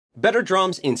Better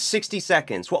drums in 60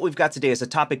 seconds. What we've got today is a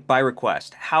topic by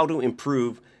request, how to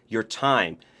improve your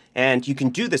time. And you can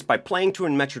do this by playing to a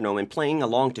metronome and playing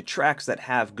along to tracks that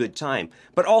have good time,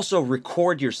 but also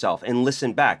record yourself and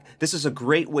listen back. This is a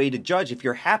great way to judge if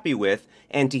you're happy with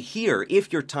and to hear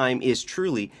if your time is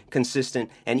truly consistent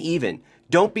and even.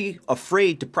 Don't be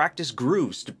afraid to practice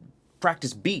grooves, to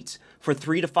practice beats for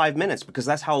 3 to 5 minutes, because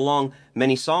that's how long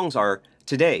many songs are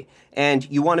today. And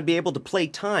you want to be able to play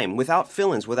time without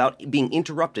fill-ins, without being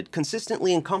interrupted,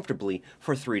 consistently and comfortably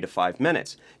for 3 to 5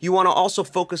 minutes. You want to also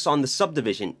focus on the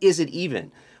subdivision. Is it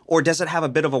even? Or does it have a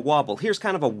bit of a wobble? Here's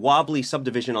kind of a wobbly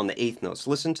subdivision on the eighth notes.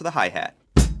 Listen to the hi-hat.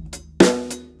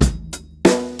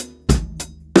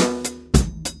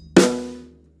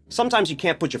 Sometimes you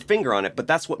can't put your finger on it, but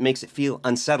that's what makes it feel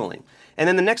unsettling. And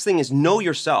then the next thing is know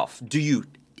yourself. Do you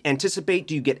anticipate?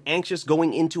 Do you get anxious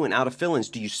going into and out of fill-ins?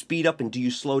 Do you speed up and do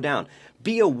you slow down?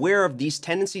 Be aware of these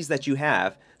tendencies that you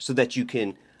have so that you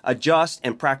can adjust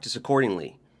and practice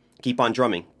accordingly. Keep on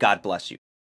drumming. God bless you.